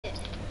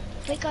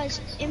Wait guys,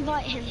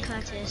 invite him,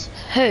 Curtis.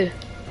 Who?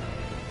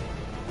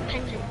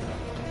 Penguin.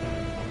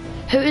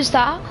 Who is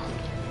that?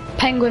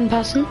 Penguin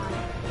person?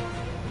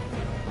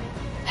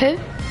 Who?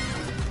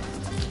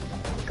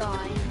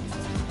 Guy.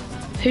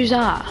 Who's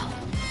that?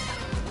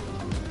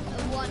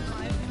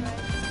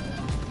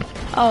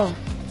 Oh.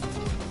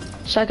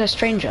 It's like a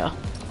stranger.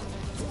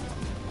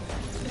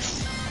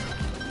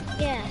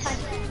 Yes.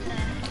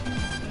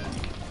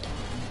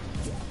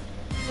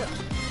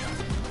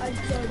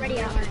 Ready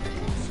up. Wait.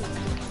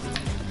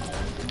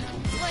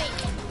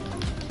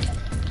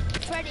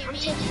 Freddy, we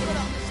need to put it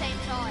on the same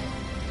time.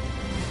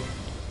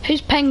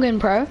 Who's Penguin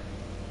Pro?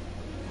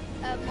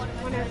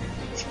 One of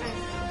his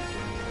friends.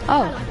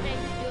 Oh.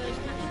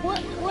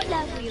 What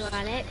level are you,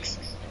 Alex?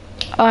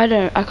 I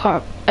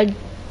can't,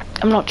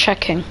 I'm not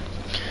checking.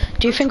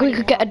 Do you think we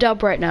could get a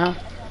dub right now?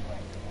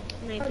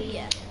 Maybe,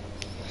 yeah.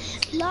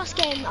 Last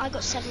game I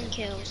got 7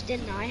 kills,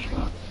 didn't I?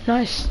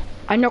 Nice.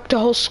 I knocked a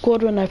whole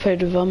squad when I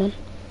played with Vermin.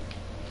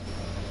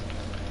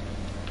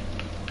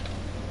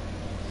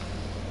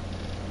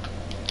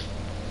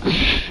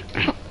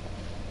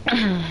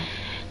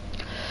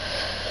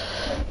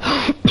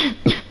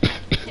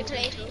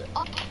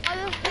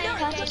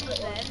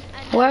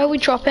 Where are we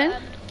dropping?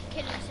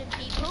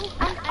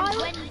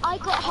 I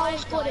got a whole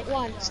squad at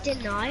once,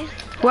 didn't I?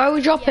 Where are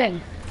we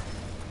dropping?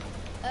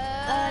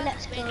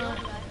 Let's go.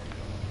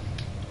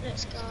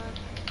 Let's go.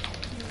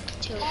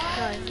 Go. I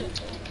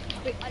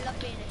love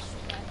being a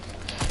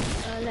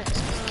Let's go.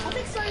 I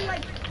think so,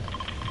 like...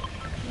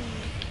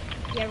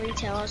 Yeah,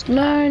 retail. I was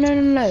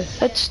No.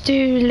 Let's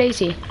do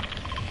lazy.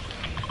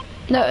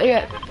 No,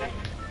 yeah.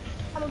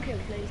 I'm okay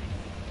with lazy.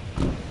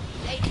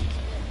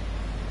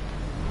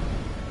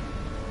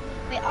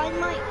 Wait, I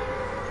might...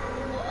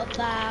 What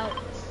about...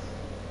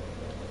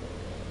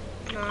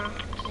 Nah,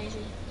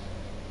 lazy.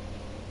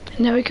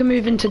 Now we can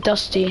move into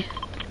Dusty.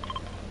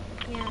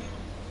 Yeah.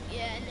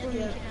 Yeah, and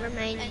then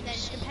Remain. and then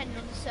depending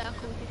on the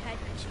circle, we can head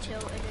to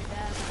Chilton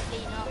and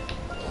clean up.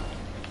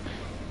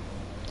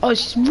 Oh,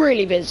 it's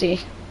really busy.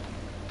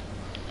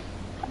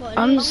 What,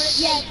 I'm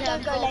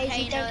don't go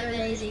lazy, don't go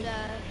lazy.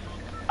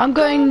 I'm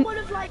going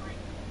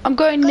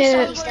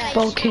near Sunny Steps.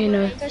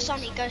 volcano. Go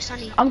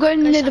sunny. I'm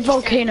going Go near the Sunny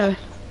volcano.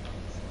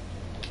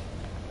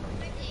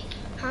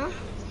 Huh?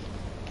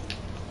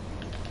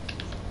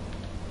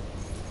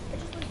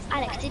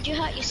 Alex, did you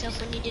hurt yourself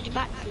when you did a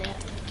backflip?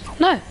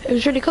 No, it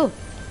was really cool.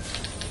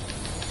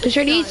 It was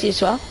really easy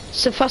as well.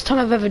 It's the first time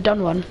I've ever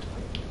done one.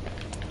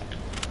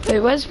 Wait,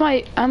 where's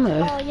my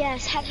ammo? Oh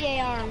yes, have the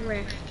AR on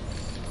rift.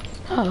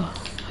 Oh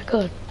my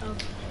god.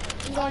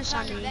 I'm going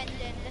sunny. Then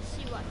let's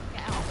see what I can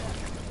get out of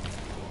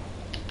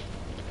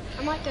it.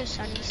 I might go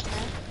sunny steps.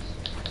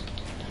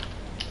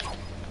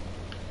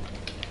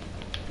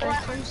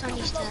 Come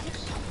sunny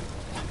steps.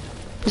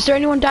 Is there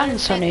anyone down in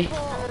Sunny? No,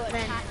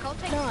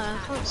 I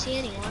can't see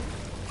anyone.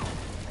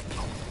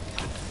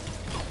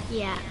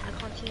 Yeah, I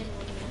can't see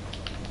anyone yet.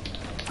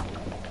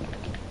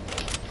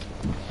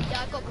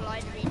 Yeah, I got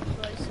glider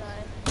info, so...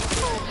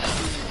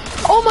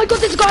 Oh my god,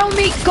 there's a guy on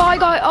me!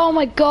 Guy, oh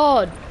my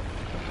god!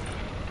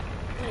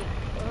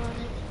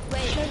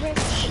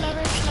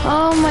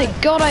 Oh my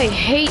god, I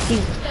hate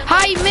these.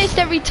 Hi, you missed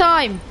every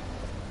time!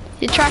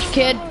 You trash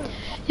kid.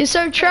 You're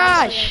so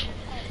trash!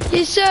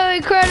 You're so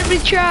incredibly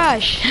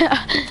trash!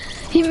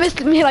 He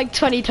missed me like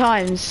 20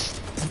 times.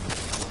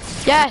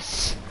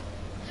 Yes!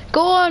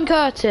 Go on,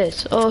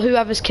 Curtis! Or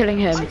whoever's killing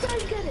him. I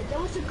don't get it, there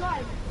was a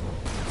guy.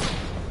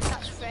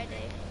 That's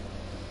Freddy.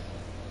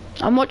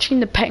 I'm watching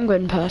the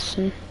penguin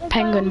person.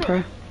 Penguin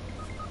Pro.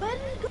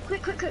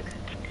 Quick.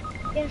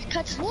 Yes,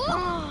 Curtis.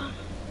 Oh,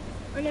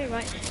 I know,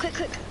 right? Quick,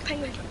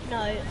 penguin.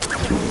 No.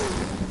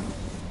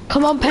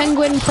 Come on,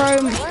 Penguin Pro.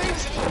 Where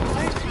is he?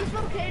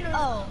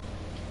 Oh.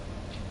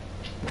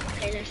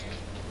 Okay, listen.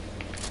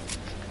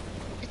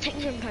 Is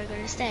Penguin Pro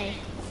gonna stay?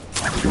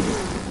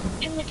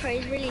 Penguin Pro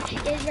is really...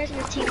 Is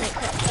Reson's teammate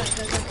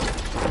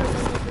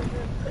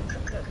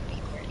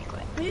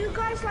quick. Were you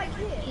guys like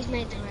here? He's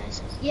made the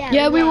res.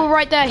 Yeah, we were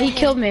right there. He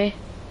killed me.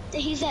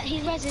 He's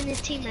resing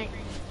his teammate.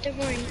 Don't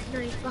worry. No,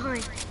 he's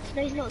behind.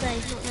 No, he's not there.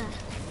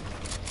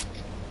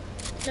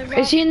 No,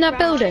 Is he in that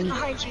building?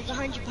 Behind you.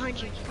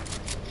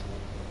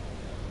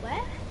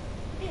 Where?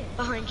 Here.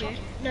 Behind you.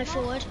 No,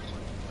 forward.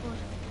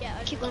 Yeah,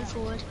 Keep going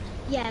forward.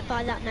 Yeah,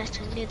 by that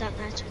metal, near that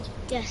metal.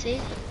 Yeah, see?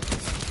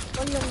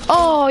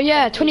 Oh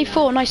yeah,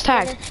 24. Nice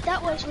tag. Yeah,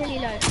 that was really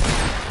low.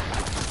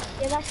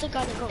 Yeah, that's the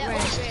guy that got that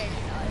was res. really low.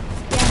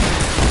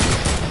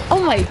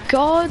 Oh my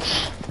god.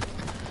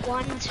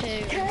 1,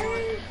 2.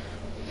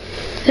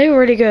 They were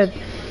really good.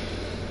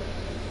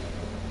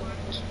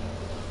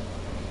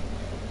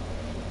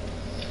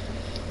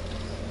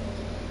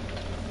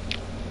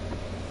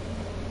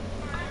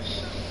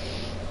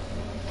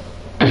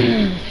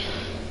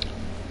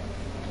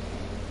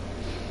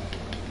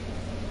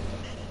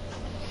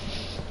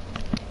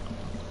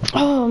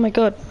 Oh my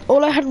god.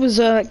 All I had was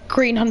a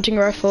green hunting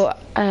rifle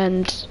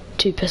and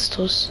 2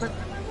 pistols.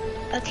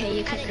 Okay,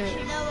 you can Alex, go.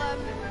 you know,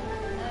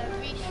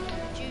 Reese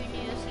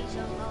Juniors, he's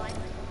online.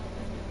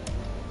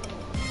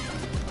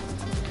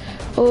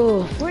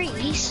 Oh,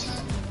 Reese?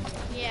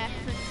 Yeah,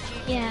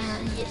 Yeah.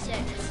 year 6.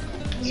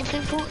 He's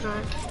playing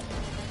Fortnite.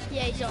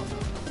 Yeah, he's on.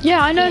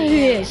 yeah, I know who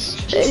he is.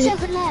 He's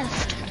 7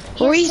 left.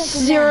 He has Reese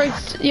 7 zero.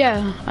 left.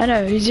 Yeah, I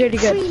know. He's really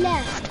 3 good.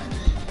 left.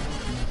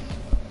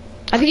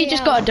 I think he 3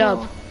 just out got a of dub.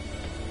 4.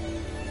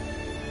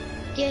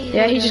 Yeah,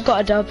 Yeah, he just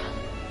got a dub.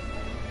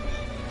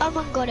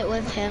 Someone got it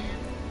with him.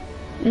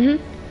 Mhm.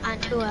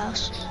 And who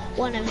else?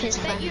 One of his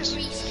Bet you friends.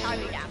 Reese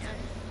carried Ammon.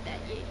 Bet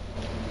you.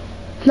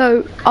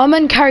 No,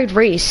 Armin carried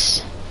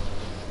Reese.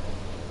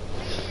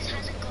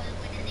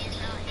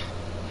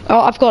 Oh,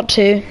 I've got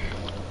 2.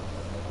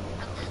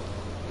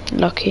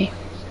 Lucky.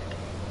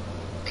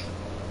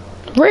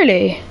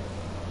 Really?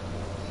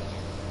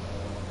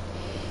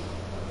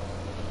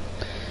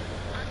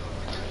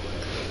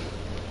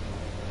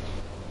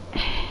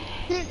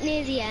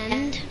 Near the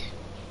end.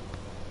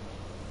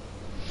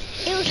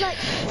 It was like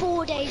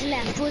 4 days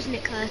left, wasn't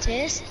it,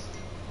 Curtis?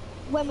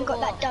 When we got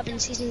that dub in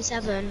season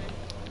 7.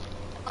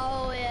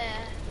 Oh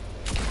yeah.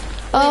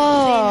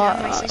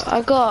 Oh,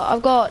 I've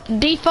got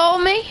default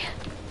on me.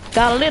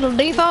 Got a little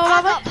default I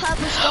on me. got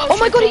purple skull Oh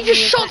my god, he trooper just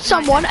with shot Black Knight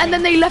someone and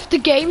then thing. they left the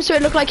game so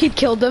it looked like he'd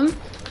killed them.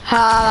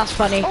 Ha, that's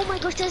funny. Oh my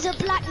gosh, there's a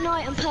Black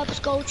Knight and Purple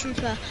Skull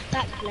Trooper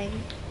back bling.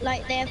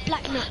 Like, they have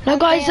Black Knight. No they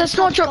guys, have let's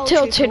not Purple drop Skull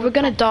tilted, Trooper we're with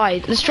gonna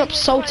Black- die. Let's drop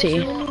salty.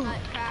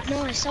 Fortnite crash.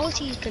 No,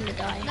 Salty's gonna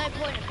die. No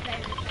point in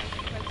playing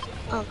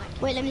with Oh,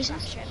 wait, let me see.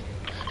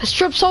 Let's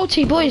drop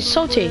salty, boys,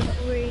 salty.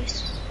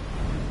 Reese.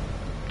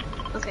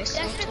 Okay, Let's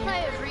Salty. just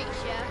play with Reach,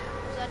 yeah?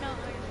 Because I don't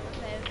really want to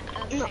play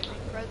with No.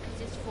 Bro, because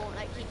this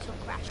Fortnite keeps on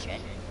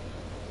crashing.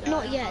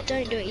 Not yet,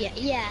 don't do it yet.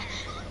 Yeah.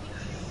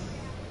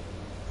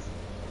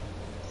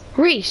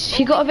 Reese,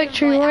 he got a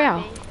victory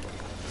royale.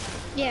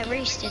 Yeah,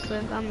 Reese did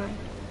with Amman.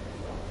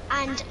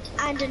 And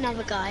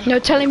another guy. No,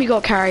 tell him he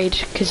got carried,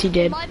 because he It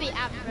did. might be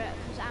Amrit,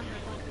 because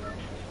Amrit might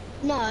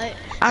be on. No.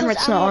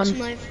 Amrit's not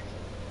on.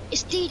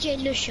 It's DJ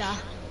Lusha.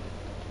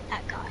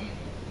 That guy.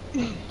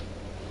 Whoever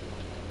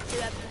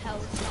the hell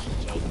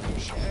DJ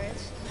Pusher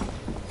is.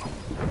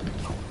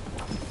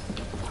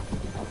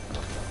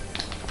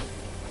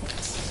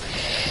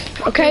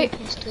 Okay,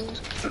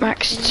 Pistols.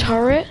 max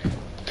turret.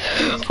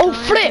 Oh,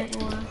 flip!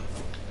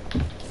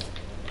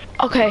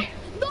 Okay.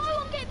 No,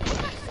 I'm getting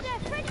pushed to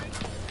death, Freddy!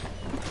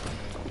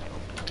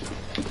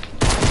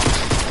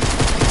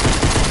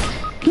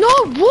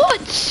 No,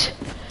 what?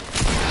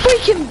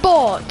 Freaking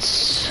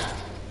bots.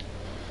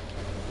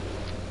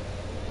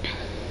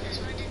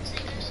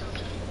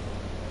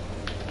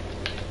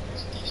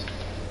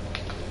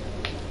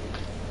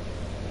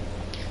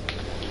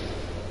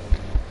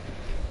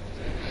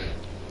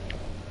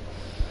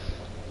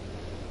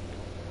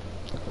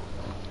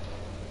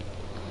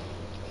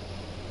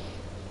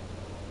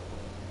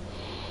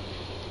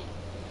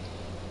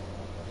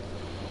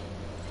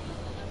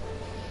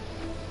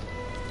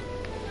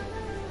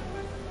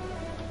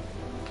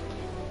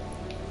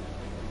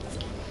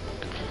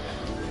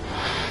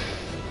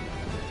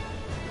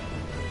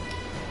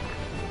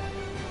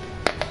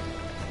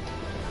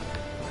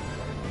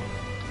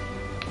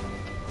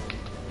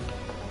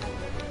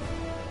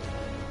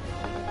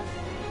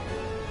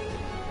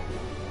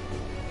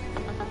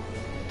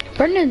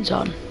 Brendan's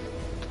on.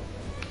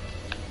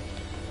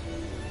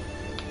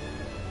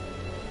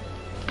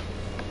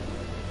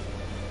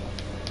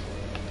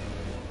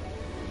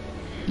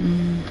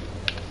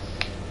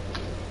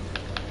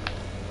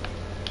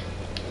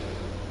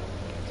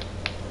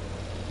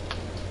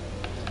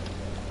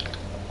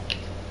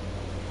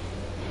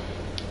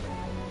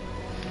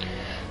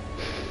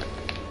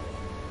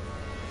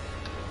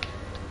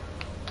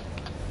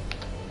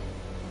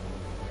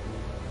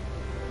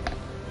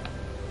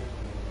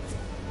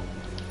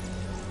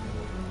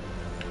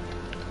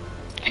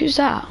 Who's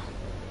that?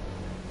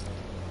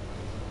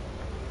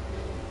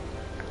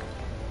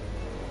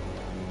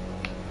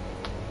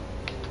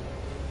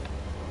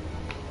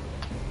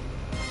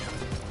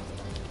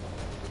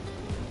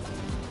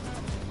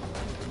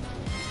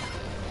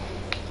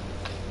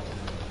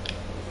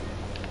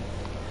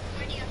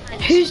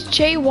 Who's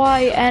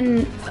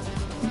JYN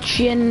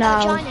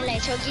Ginal? China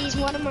later. He's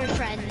one of my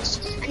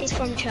friends. And he's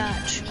from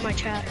church. My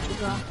church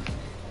as well.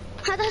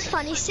 Oh, that's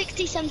funny.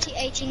 60, 70,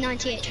 80,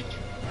 98.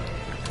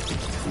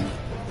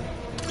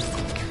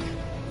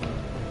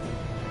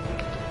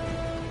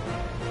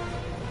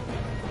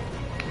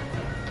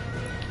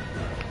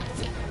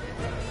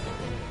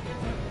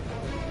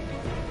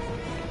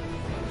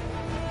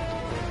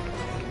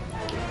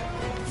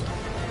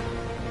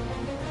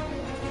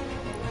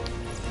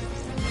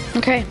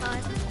 Okay.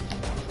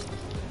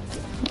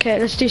 Okay,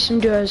 let's do some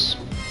duos.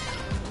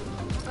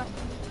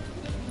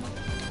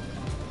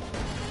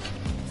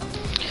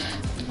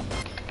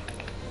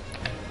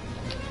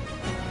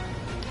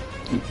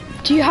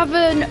 Do you have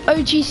an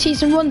OG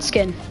Season 1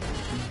 skin?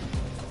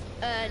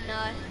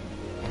 No.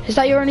 Is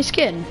that your only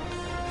skin?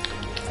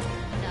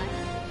 No.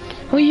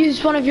 We'll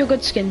use one of your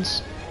good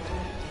skins.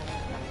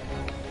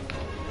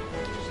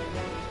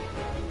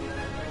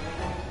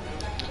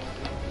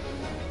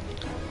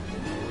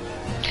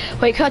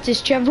 Wait,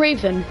 Curtis, do you have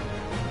Raven?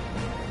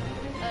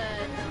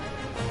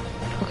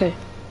 Okay.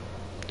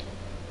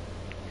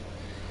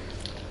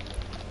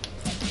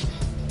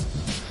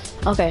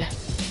 Okay.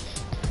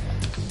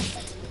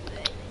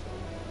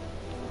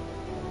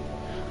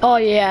 Oh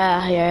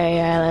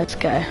yeah, let's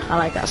go. I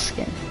like that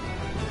skin.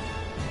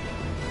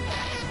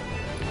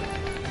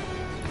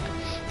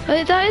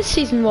 Oh, that is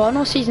season 1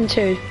 or season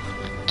 2?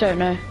 Don't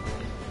know. I can't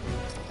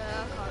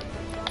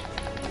remember.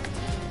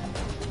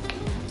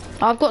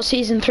 I've got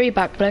season 3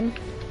 back bling.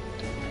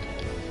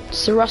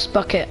 It's the rust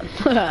bucket.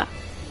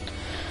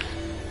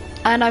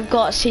 And I've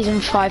got season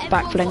 5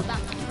 back bling. Everyone got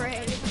that for free.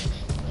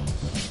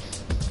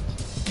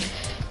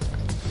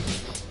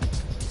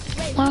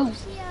 Wait, Wow.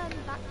 what's the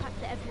backpack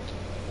that everyone...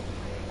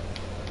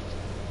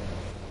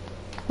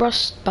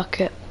 Rust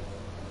bucket.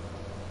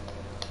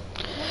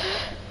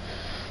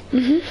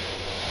 Mhm.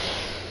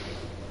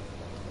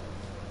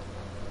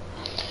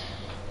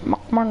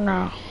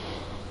 Macmana.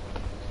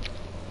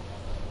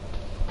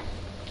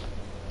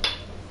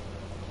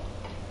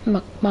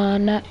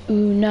 Macmana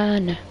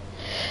unana.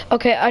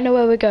 Okay, I know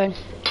where we're going.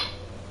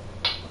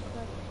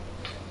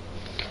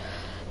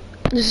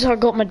 This is how I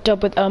got my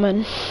dub with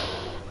Ermin.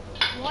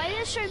 Why are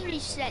there so many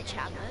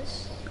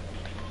sledgehammers?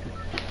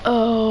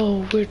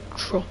 Oh, we're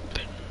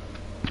dropping.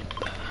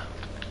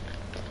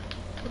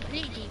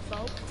 Complete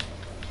default.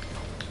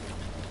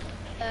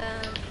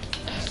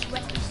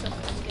 Sweaty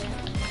soccer skin.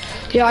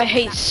 Yeah, I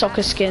hate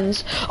soccer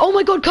skins. Oh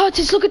my god,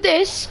 Curtis, look at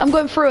this! I'm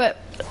going through it.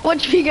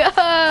 Watch me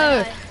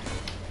go!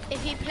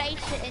 If you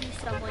place it in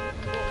someone, you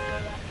can walk through it.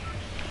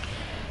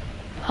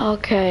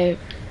 Okay.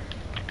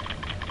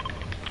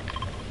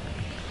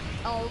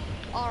 Oh,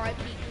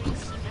 R.I.P.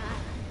 Greasy man.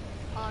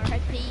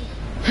 R.I.P.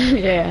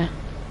 Yeah.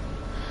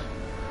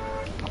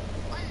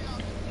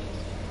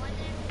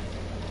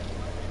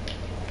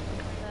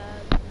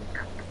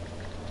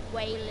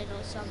 Whaling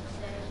or something.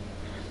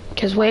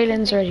 Because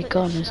Wayland's already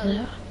gone, isn't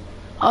it?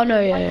 Oh no,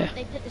 Why yeah. don't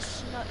they put the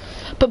snow?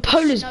 But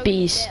Polar's snowy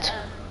beast.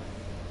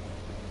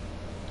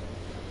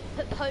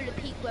 bit, put Polar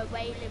Peak where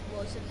Whaling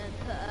was, and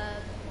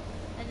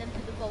then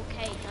put the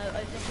volcano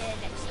over here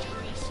next to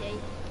Greasy.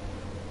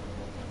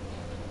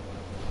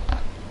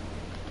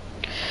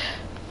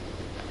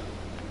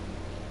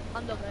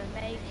 I'm not gonna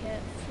make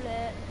it.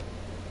 Flip.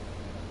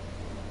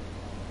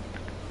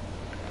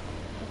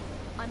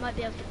 I might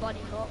be able to body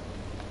hop.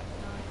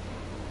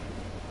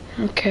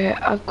 Okay,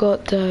 I've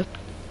got the...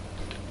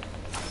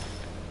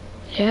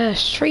 Yeah,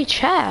 3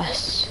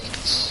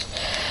 chests.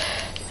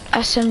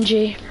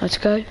 SMG, let's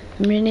go.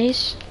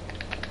 Minis.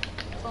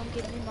 Go on,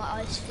 give me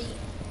my ice feet.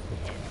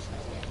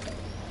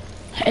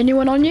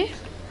 Anyone on you?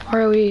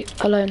 Or are we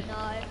alone? No,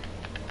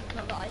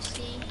 not that I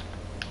see.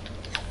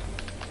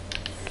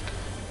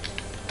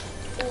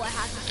 All I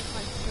have is a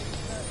kind of thing,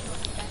 not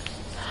the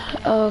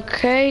best.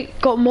 Okay,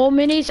 got more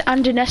minis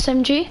and an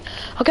SMG.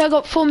 Okay, I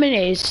got 4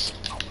 minis.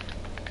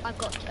 I've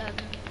got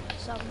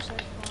some so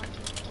far.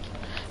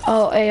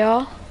 Oh,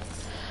 AR.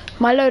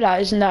 My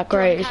loadout isn't that Do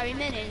you great. want to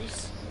carry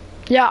minis?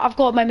 Yeah, I've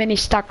got my minis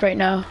stacked right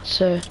now,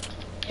 so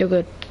you're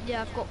good.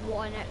 Yeah, I've got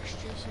one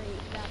extra, so you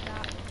can have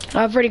that.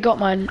 I've already got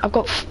mine. I've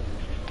got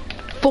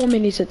 4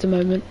 minis at the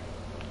moment.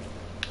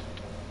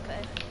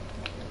 Okay.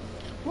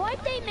 Why'd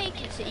they make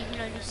it so you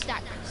can only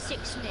stack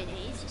 6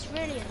 minis? It's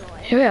really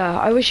annoying. Yeah,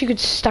 I wish you could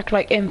stack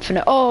like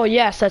infinite. Oh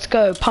yes, let's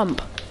go,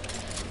 pump.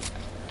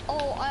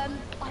 Oh, I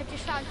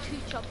just found 2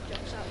 chop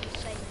jumps out of the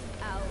same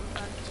out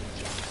of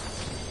 2 chests.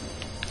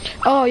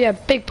 Oh yeah,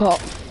 big pot.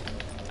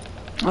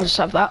 I'll just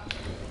have that.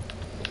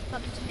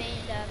 Come to me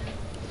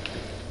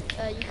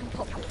and you can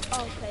pop it.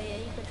 Oh, okay, yeah,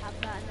 you can have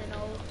that, and then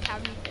I'll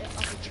carry the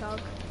other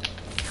chug.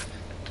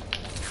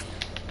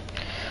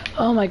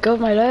 Oh my god,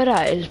 my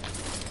loadout is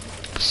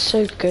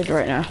so good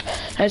right now.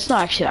 No, it's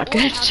not actually that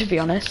good, to be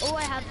honest. All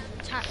I have is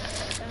a tac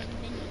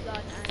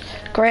minigun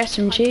and Grey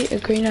SMG, a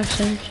green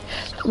SMG.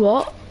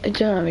 What?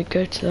 Don't let me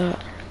go to that.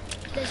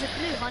 there's a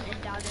blue hunting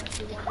down there if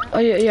you want it. Oh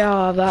yeah,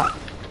 I'll have that.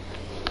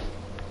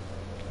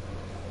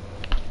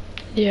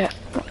 Yeah,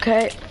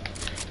 okay.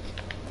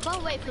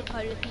 Can't wait for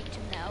Polar Peak to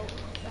melt.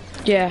 That's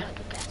gonna Yeah. be like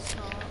the best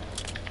part.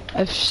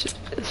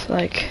 It's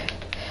like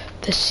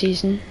this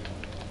season.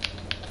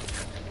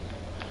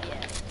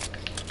 Yeah.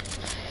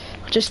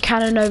 Just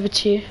cannon over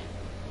to you.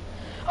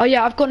 Oh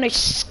yeah, I've got an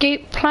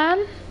escape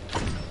plan.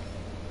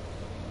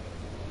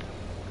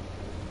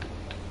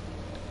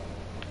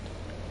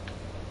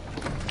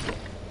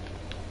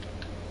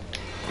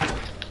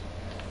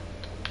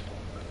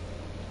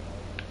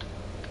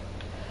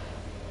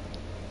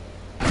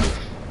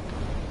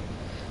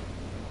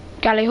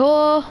 Galley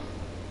Hall.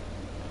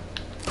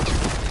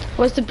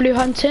 Where's the blue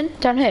hunting?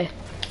 Down here.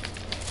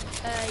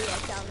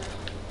 Yeah, down there.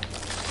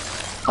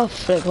 Oh,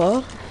 flip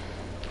hole.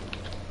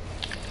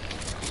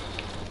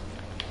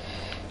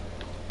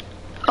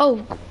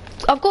 Oh,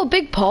 I've got a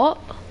big pot.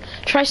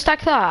 Should I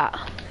stack that?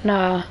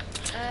 No.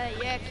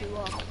 Yeah, if you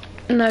want.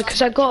 No,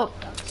 because I got...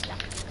 I'm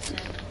stacking the same.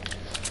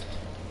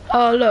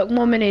 Oh, look,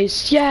 more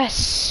minis.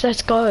 Yes,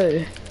 let's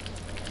go.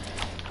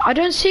 I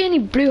don't see any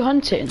blue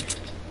hunting.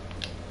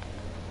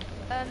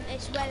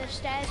 It's where the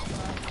stairs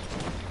were.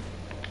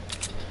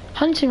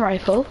 Hunting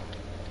rifle?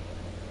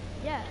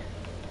 Yeah.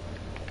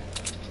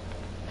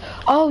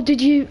 Oh,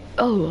 did you?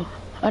 Oh,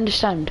 I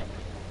understand.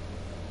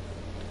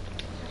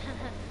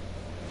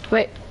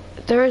 Wait,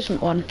 there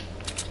isn't one.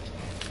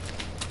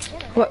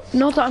 What?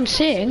 Not that I'm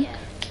seeing.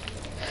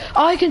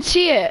 Oh, I can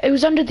see it. It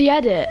was under the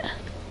edit.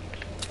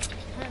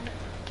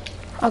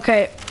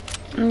 Okay,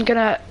 I'm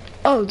gonna...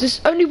 Oh, there's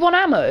only one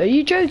ammo. Are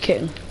you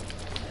joking?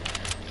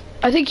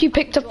 I think you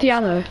picked up the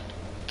ammo.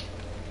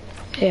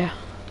 Here.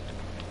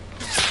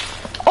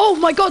 Oh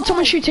my god,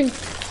 someone's shooting.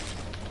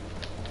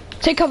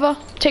 Take cover.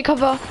 Take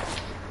cover.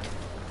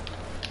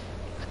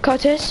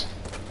 Curtis.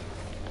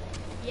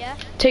 Yeah?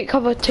 Take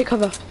cover. Take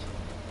cover.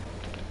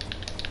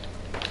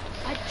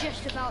 I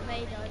just about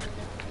made it.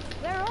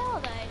 Where are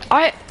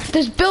they?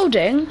 There's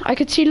building. I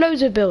could see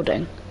loads of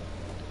building.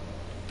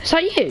 Is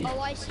that you? Oh,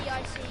 I see,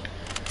 I see.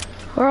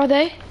 Where are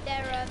they?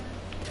 They're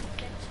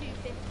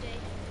 250.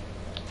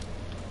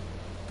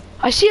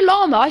 I see a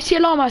llama. I see a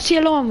llama. I see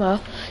a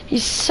llama.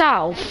 He's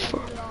south.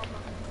 Llama.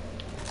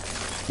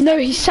 No,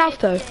 he's south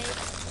though.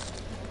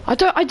 I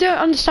don't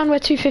understand where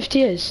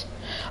 250 is.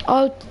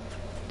 Oh,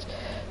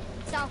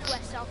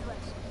 Southwest, southwest.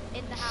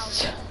 In the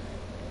house.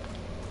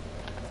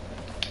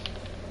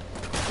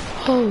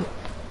 oh,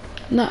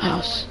 in that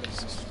house. Oh,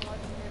 this is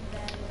flooding them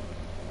barely.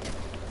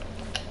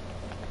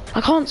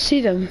 I can't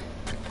see them.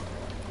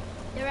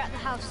 They're at the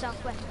house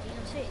southwest, do you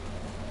not see?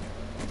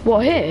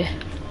 What, here?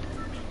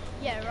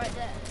 Yeah, right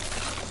there.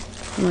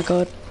 Oh my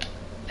god.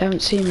 They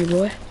haven't seen me,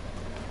 boy.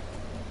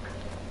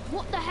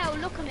 What the hell?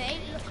 Look at me,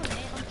 look at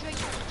me. I'm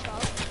drinking the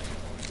child.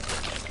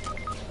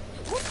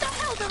 What the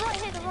hell? They're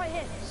right here, they're right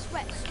here.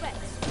 Sweat, sweat.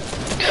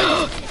 What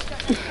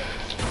the hell?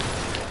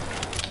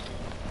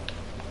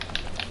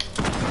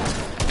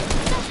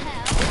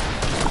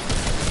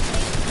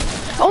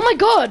 Oh my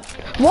god!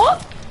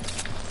 What?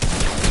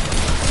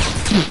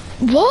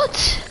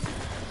 What?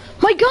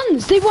 My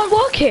guns, they weren't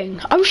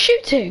working. I was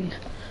shooting.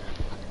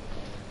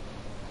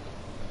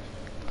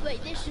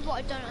 Wait, this is what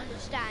I don't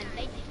understand.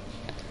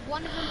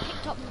 One of them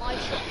picked up my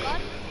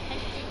shotgun, and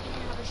he didn't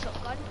even have a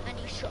shotgun, and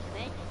he shot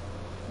me.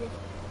 With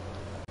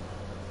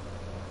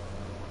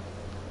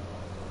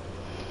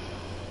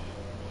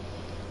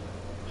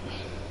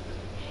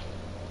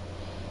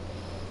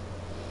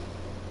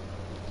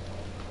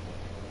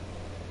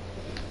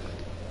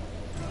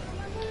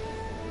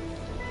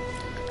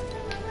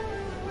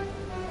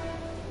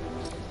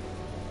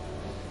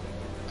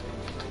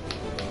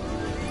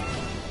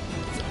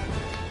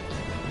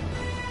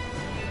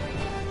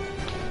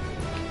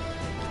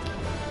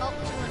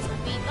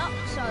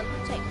so I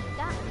will take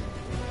that.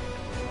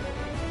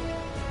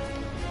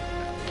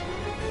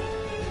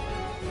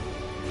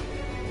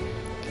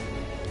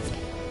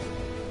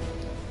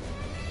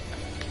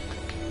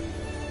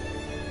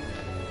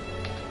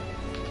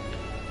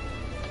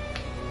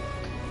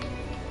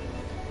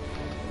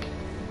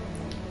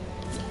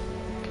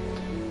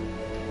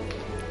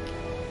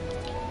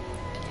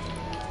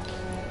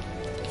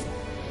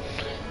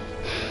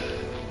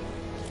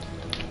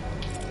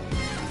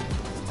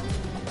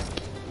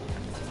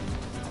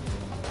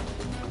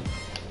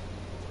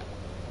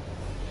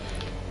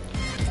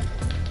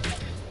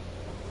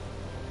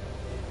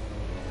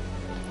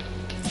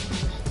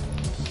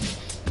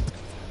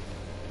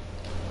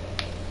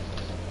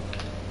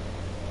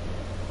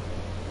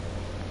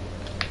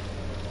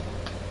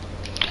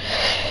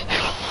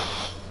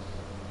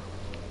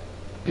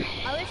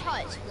 I wish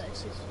high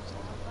explosives was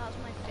out. That was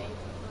my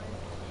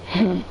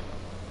favourite one.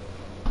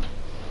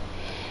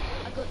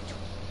 I got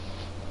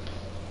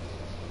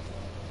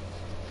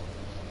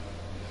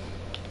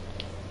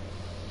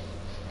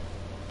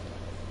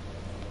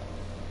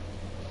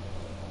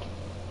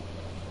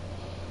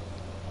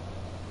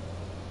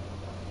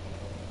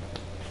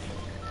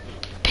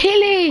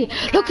Peely!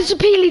 Look, there's a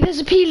Peely, there's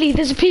a Peely,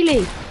 there's a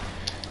Peely.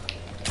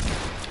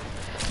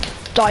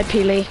 Die,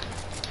 Peely.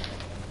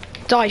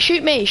 Die,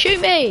 shoot me, shoot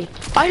me!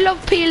 I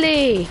love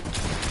Peely!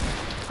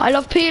 I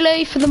love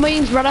Peely for the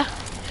memes, brother.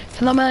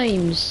 For the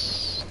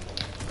memes.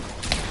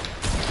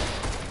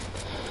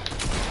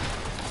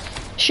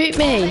 Shoot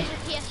me! a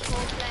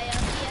PS4 player.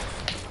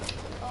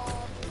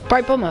 Oh,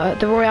 Bright Bomber,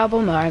 the Royale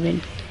Bomber, I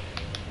mean.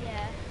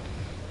 yeah.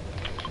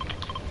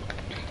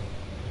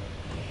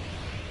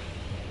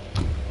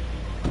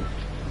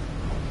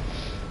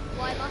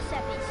 Why must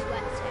there be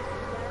sweats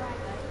everywhere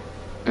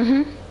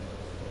I go?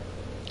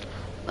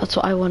 That's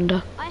what I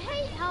wonder. I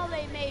hate how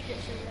they made it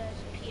so there's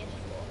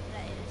PS4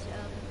 players,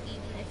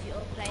 even if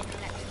you're playing on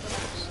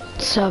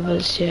Xbox.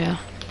 Servers, yeah.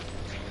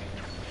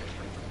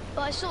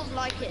 But I sort of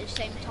like it at the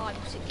same time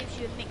because it gives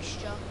you a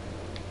mixture.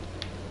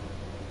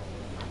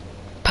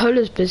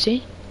 Polar's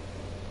busy.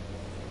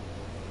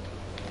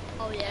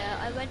 Oh yeah,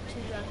 I went to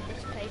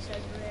this place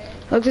over here.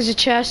 Look, there's a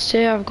chest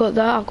here. I've got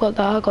that. I've got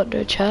that. I've got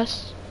the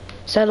chest.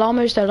 Is there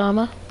llama? Is there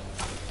llama?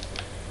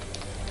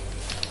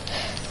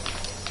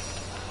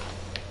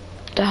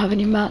 Don't have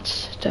any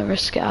mats. Don't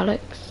risk it,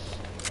 Alex.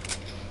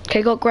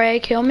 Okay, got grey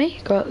AK on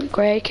me. Got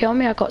grey AK on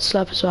me. I got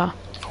slurp as well.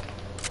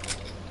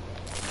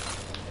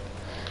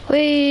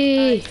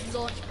 Whee!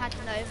 Launch pad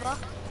Nova.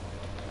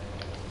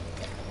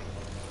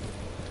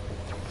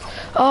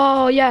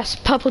 Oh yes,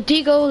 purple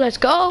deagle, let's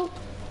go.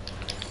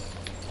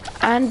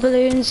 And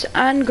balloons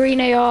and green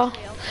AR.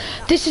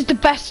 This is the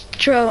best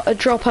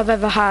drop I've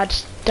ever had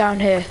down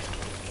here.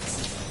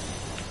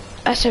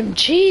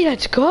 SMG,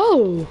 let's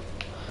go.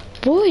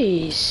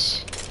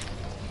 Boys.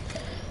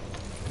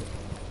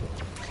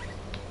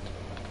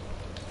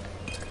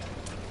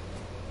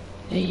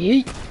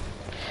 Yeet.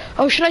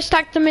 Oh, should I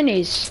stack the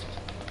minis?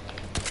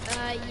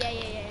 Yeah.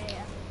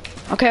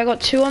 Okay, I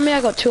got 2 on me,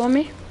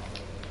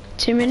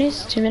 2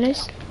 minis, 2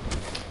 minis.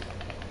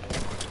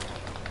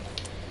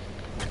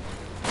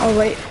 Oh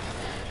wait.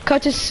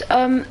 Curtis,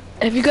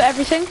 have you got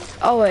everything?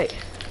 Oh wait.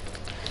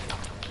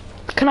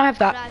 Can I have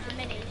that? The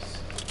minis.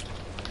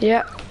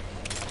 Yeah.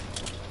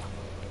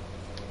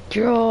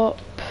 Drop.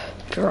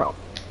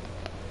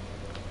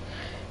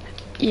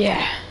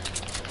 Yeah.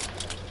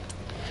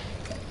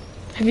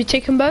 Have you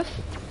taken both?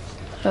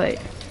 Oh, wait.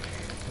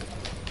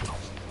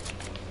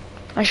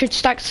 I should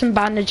stack some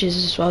bandages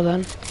as well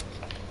then.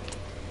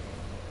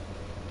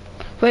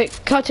 Wait,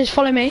 Curtis,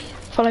 follow me.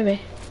 Follow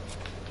me.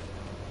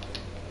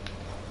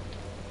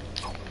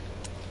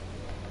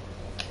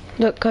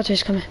 Look,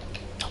 Curtis, come here.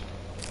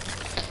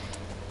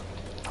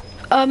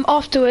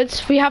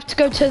 Afterwards, we have to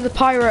go to the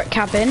pirate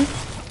cabin.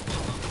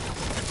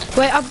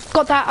 Wait, I've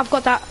got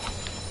that.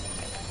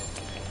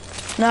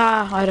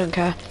 Nah, I don't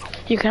care.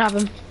 You can have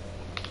them.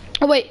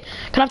 Oh wait,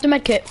 can I have the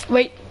medkit?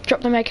 Wait,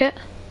 drop the medkit.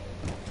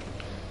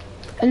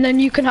 And then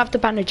you can have the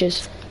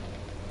bandages.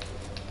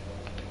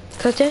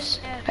 Curtis?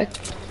 Yeah.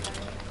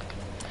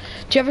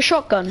 Do you have a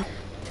shotgun?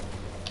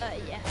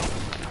 Yeah.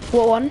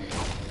 What one?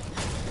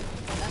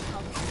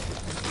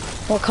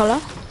 What colour?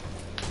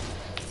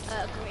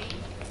 Green.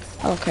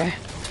 Okay.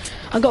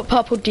 I got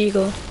purple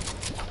deagle.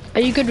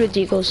 Are you good with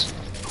deagles?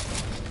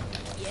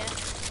 Yeah.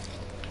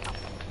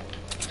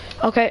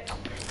 Okay.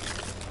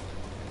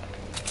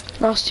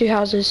 Last 2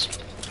 houses.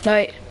 No,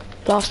 wait.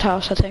 Last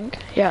house, I think.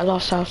 Yeah,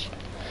 last house.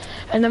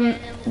 And then... And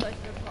then we'll go to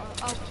the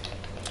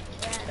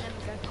and then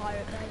we'll go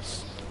pirate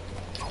base.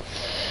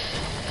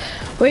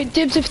 Wait,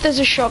 dibs if there's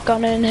a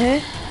shotgun in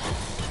here.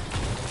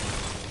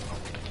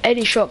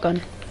 Any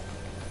shotgun.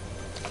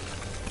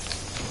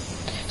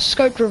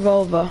 Scoped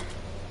revolver.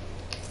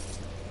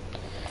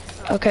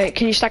 Okay,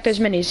 can you stack those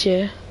minis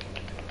here?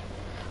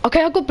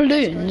 Okay, I got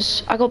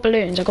balloons. I got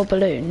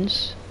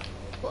balloons.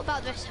 What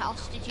about this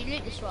house? Did you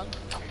loot this one?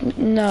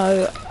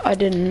 No, I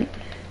didn't.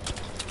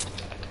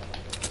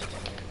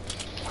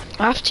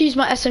 I have to use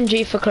my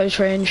SMG for close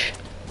range.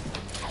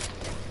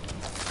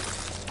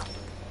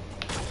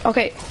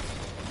 Okay.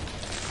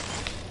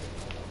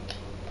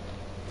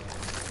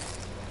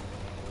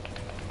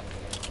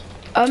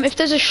 If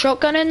there's a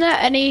shotgun in there,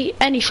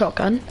 any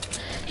shotgun,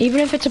 even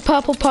if it's a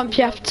purple pump,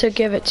 you have to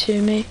give it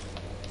to me.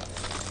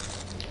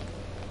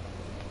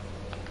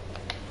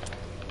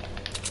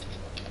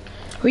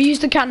 We use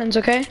the cannons,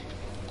 okay?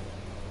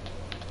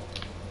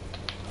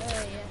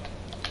 Yeah.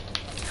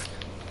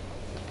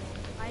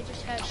 I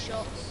just heard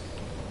shots.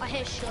 I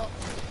hear shots.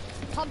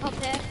 Pump up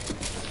here.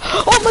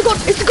 Oh my god,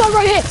 it's a guy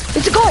right here!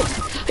 It's a guy!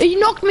 He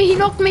knocked me!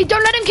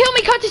 Don't let him kill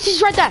me, Curtis,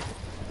 he's right there!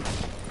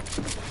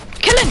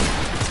 Kill him!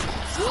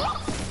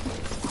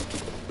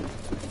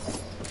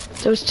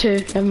 There was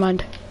 2, never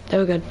mind. They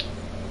were good.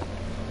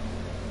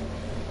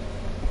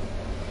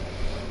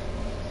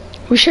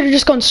 We should have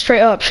just gone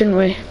straight up, shouldn't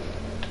we?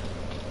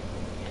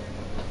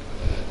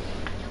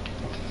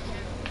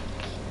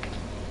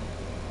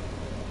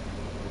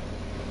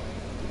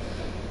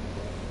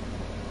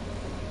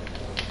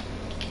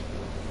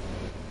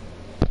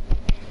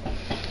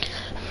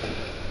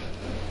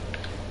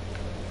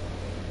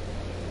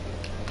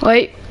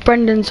 Wait,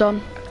 Brendan's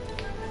on.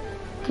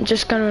 I'm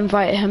just going to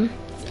invite him.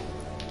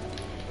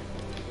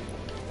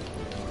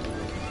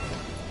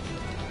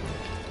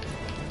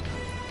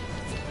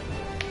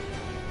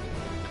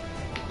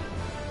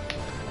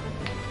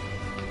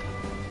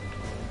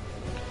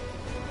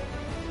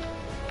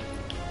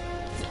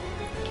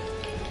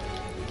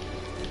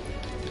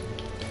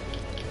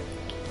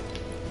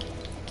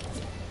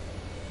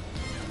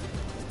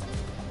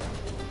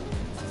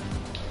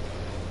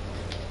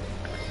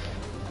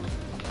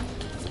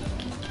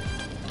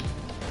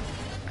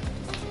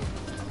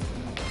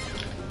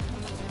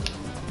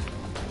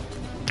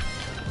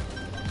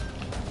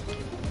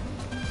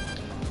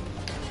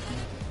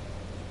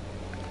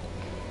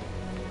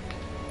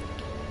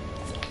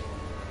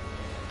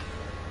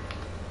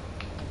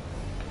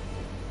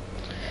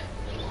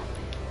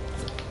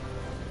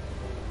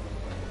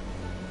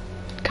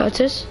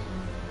 Curtis?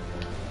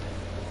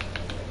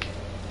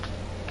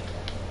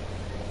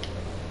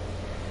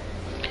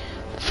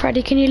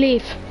 Freddy, can you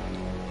leave?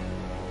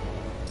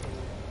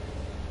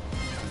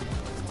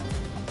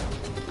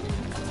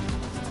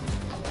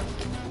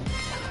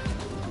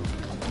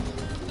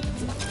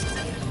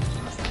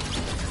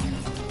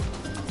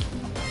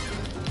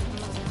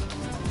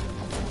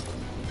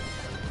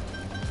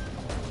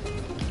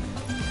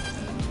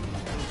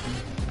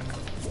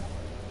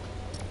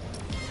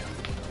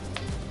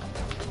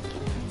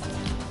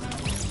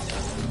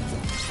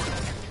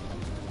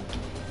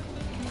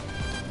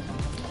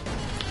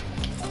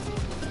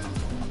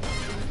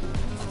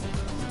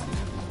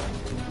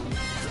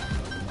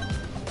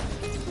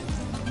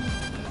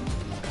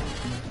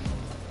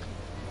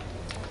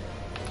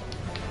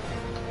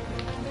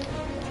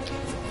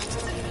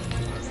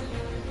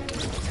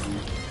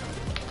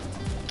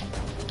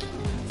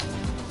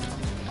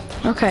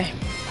 Okay.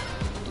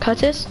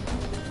 Curtis?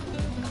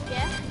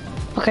 Yeah?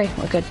 Okay,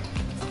 we're good.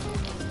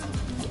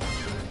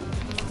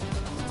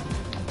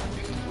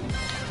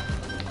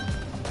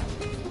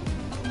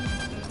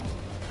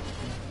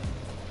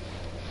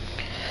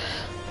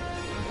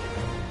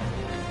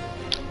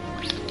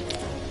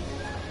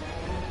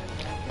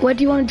 Where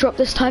do you want to drop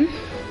this time? I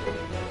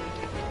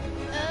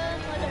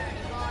don't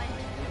really mind.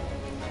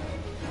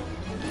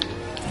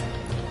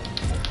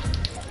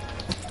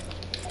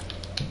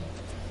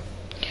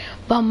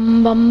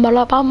 Bum bum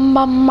ba bum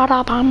bum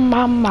ba bum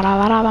bum ba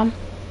bum.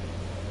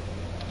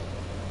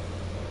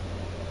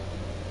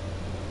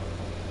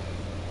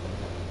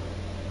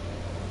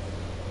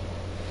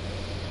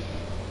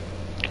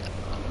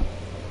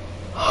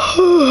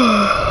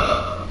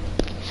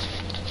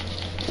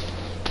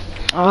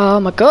 Oh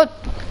my god.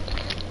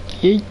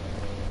 Yeet.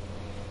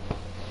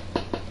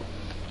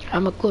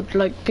 I'm a good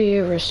like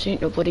beerus,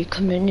 ain't nobody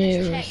coming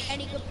near Check us.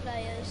 any good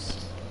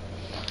players.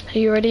 Are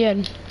you ready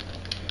in?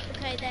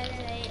 Okay, there's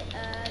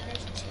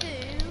two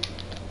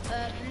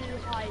blue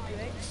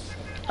hybrids.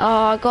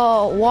 I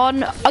got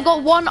one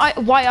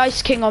white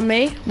ice king on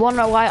me. One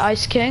white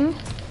ice king.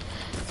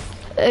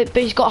 But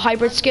he's got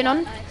hybrid skin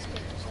on.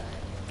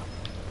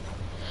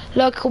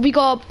 Look, we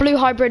got blue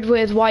hybrid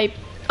with white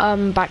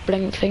back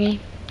bling thingy.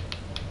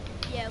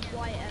 Yeah,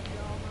 white armor.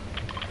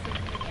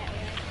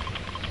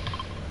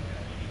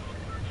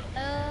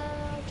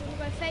 Do you want to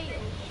go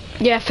Fatal?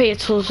 Yeah,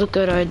 Fatal's a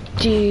good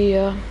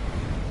idea.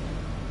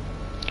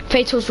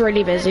 Fatal's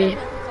really busy. A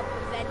couple of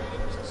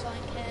vendings or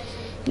something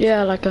careful.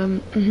 Yeah, like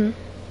And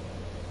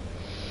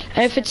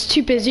if it's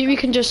too busy, we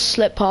can just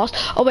slip past.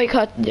 Oh wait,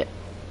 cut. Yeah.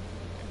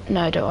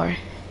 No, don't worry.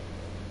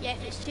 Yeah,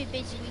 if it's too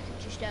busy, we can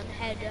just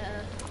head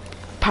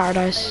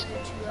Paradise.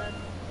 over to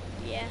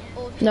yeah.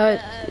 Or to, No,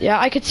 yeah,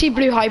 I could see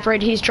blue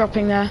hybrid. He's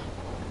dropping there.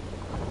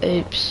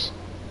 Oops.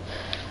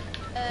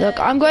 Look,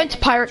 I'm going to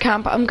pirate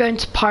camp. I'm going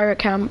to pirate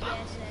camp. Yeah,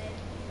 same.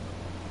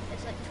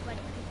 There's like 20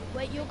 people.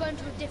 Wait, you're going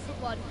to a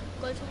different one.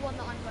 Go to one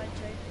that I'm going to.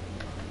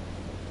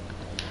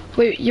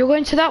 Wait, you're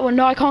going to that one?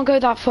 No, I can't go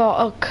that far.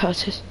 Oh,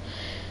 Curtis.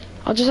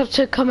 I'll just have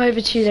to come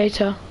over to you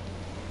later.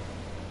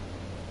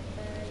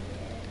 Yeah.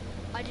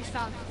 I just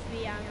found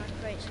 3 ammo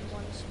crates in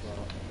one spot.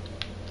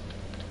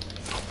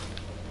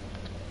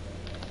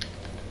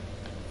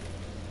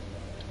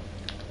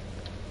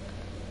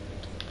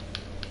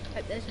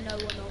 Hope there's no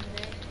one on me.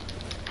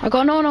 I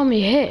got no one on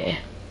me here.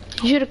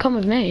 You should have come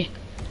with me.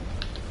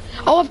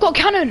 Oh, I've got a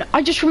cannon.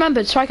 I just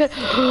remembered, so I could...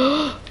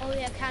 Oh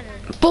yeah, cannon.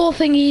 Ball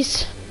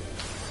thingies.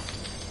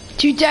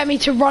 Do you dare me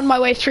to run my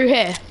way through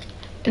here?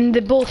 In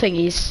the ball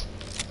thingies.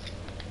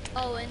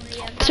 Oh, in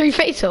the Through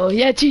Fatal?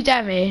 Yeah, do you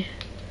dare me?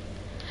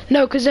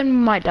 No, because then we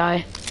might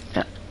die.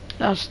 Yeah,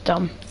 that's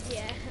dumb.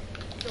 yeah.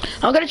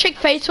 I'm gonna check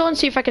Fatal and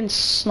see if I can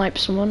snipe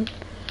someone.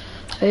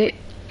 Wait.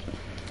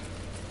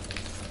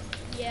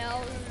 Yeah,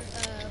 I'll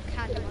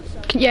cannon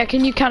myself. Yeah,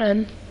 can you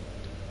cannon?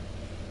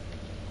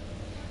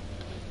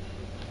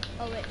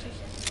 Oh wait, 2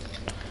 seconds.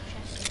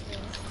 Chest is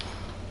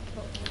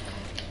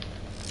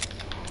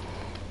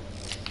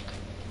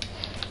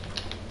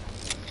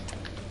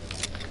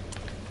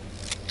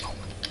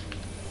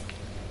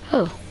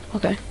Oh,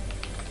 okay.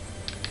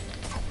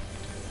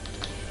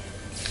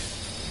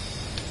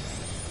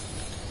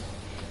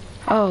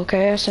 Oh,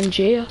 okay,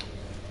 SMG.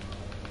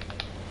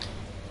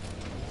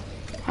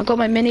 I got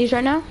my minis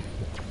right now.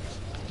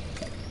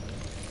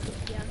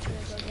 yeah, I'm gonna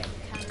go get the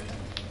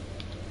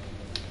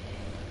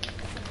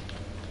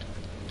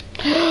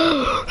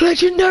cannon.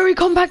 Legendary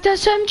compact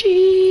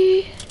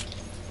SMG.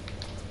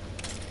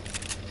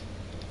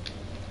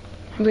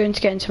 I'm going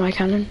to get into my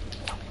cannon.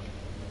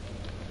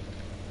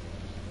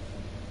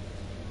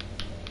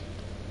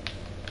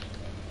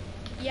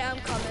 Yeah, I'm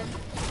coming.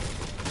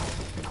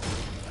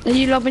 Are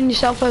you lobbing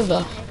yourself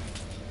over?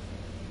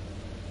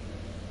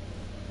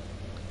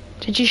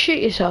 Did you shoot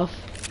yourself?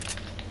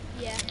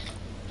 Yeah.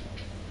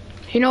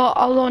 You know what,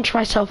 I'll launch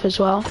myself as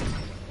well.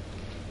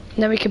 And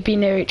then we could be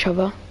near each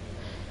other.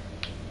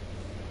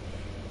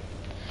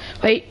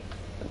 Wait,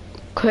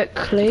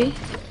 quickly.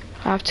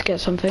 I have to get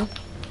something.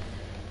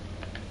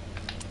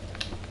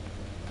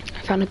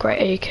 I found a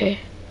great AK.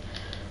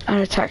 An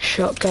attack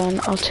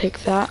shotgun, I'll take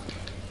that.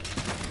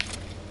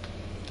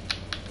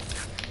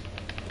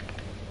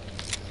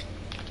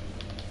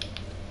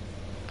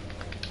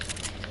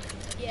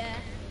 Yeah.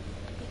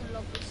 You can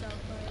lock yourself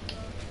over.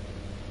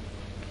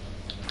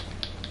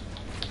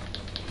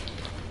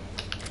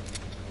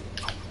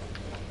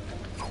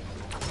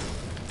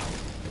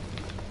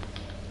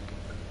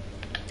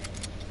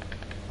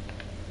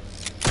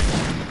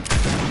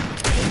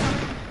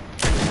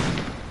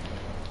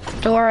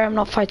 Don't worry, I'm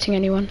not fighting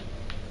anyone.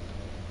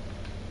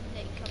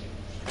 Nick,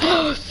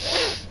 come.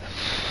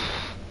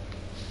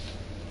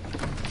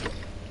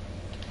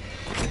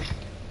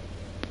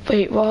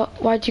 Wait, what?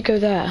 Why'd you go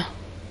there?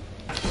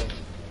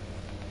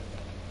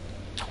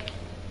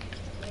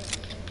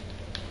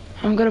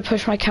 I'm gonna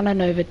push my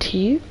cannon over to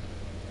you.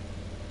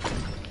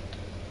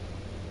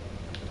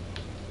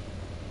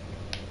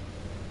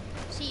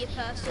 See your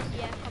person.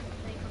 Yeah, come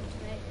to me.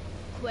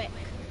 Quick.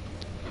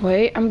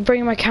 Wait, I'm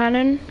bringing my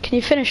cannon. Can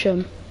you finish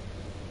him?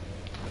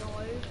 No,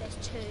 there's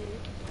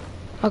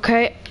 2.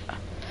 Okay.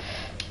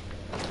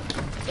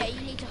 Yeah,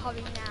 you need to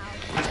hurry now.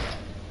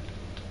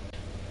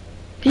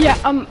 Yeah,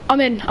 I'm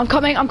in. I'm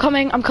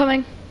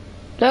coming.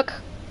 Look.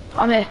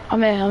 I'm here.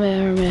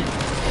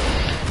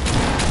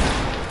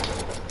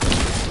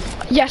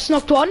 Yes,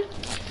 knocked one.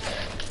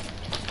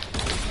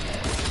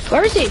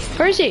 Where is he?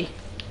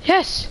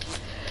 Yes.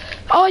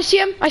 Oh, I see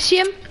him.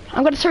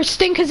 I'm gonna throw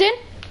stinkers in.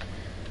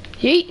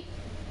 Yeet.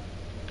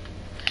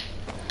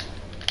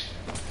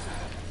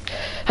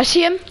 I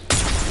see him.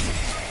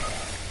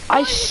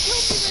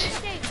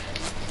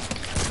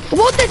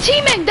 What? They're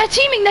teaming.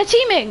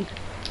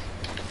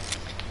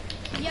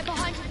 Yeah,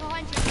 behind you.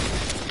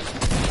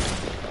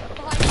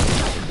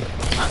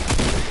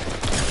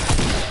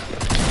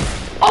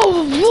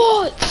 Oh,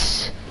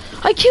 what?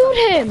 I killed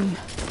him.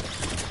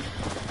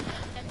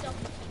 They're double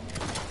teaming.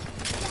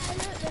 Yeah,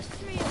 look, there's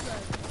 3 of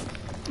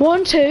them.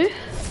 1, 2,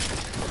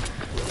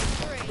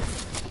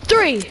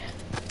 3.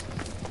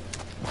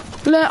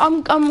 Look,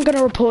 I'm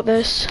gonna report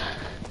this.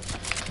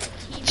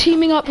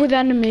 Teaming up with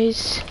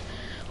enemies.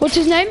 What's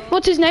his name?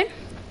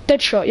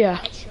 Deadshot, yeah.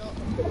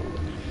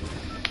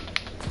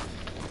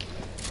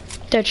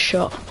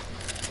 Deadshot.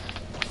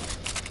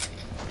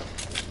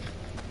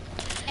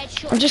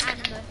 Headshot I'm just-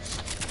 Animus.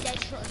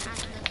 Deadshot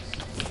Animus.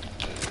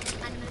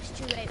 Animus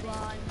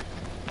 281.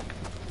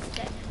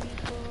 Then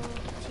Rico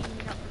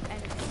teaming up with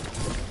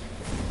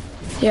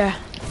enemies. Yeah.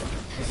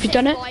 Have you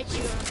done it? Bye to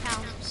your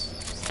accounts.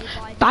 Say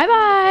Bye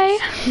bye.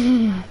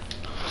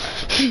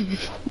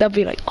 They'll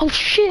be like, oh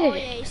shit. Oh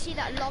yeah, you see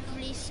that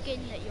lovely skin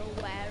that you're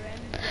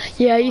wearing?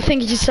 Yeah, you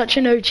think you're such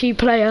an OG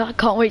player. I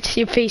can't wait to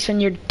see your face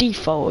on your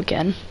default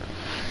again.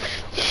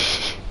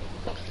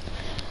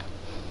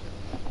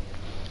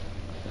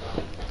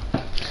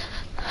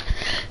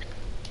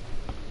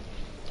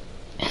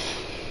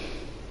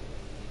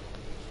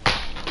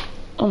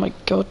 Oh my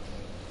god.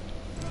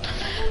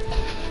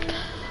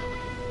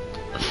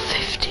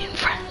 15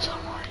 friends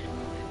online. Oh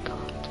my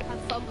god.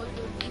 Have fun with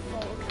your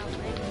default account,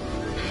 mate.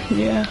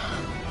 Yeah.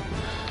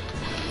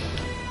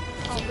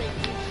 I'll wait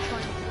for you to try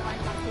and buy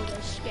back all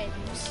those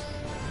skins.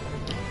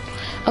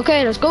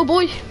 Okay, let's go,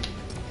 boy.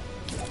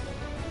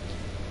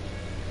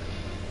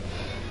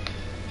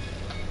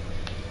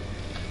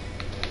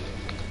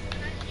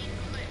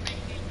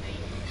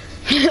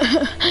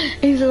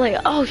 He's like,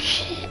 oh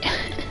shit.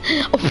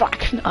 Oh,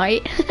 Black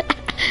Knight.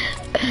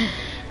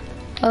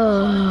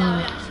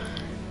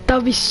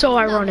 That'd be so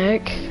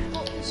ironic. You've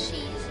got in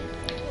season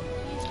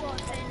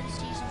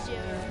 0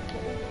 and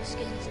put all the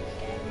skins in the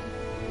game.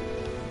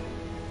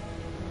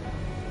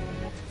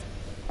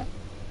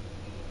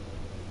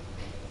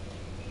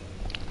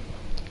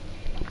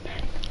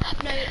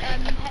 No,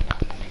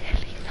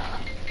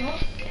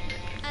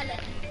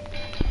 Alan.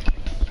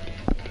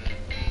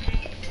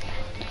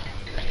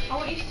 I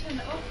want you to turn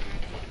it off.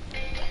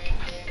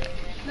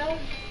 No.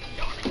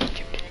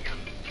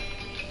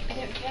 I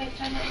don't care,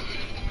 turn it off.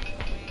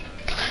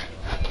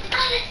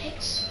 Alex!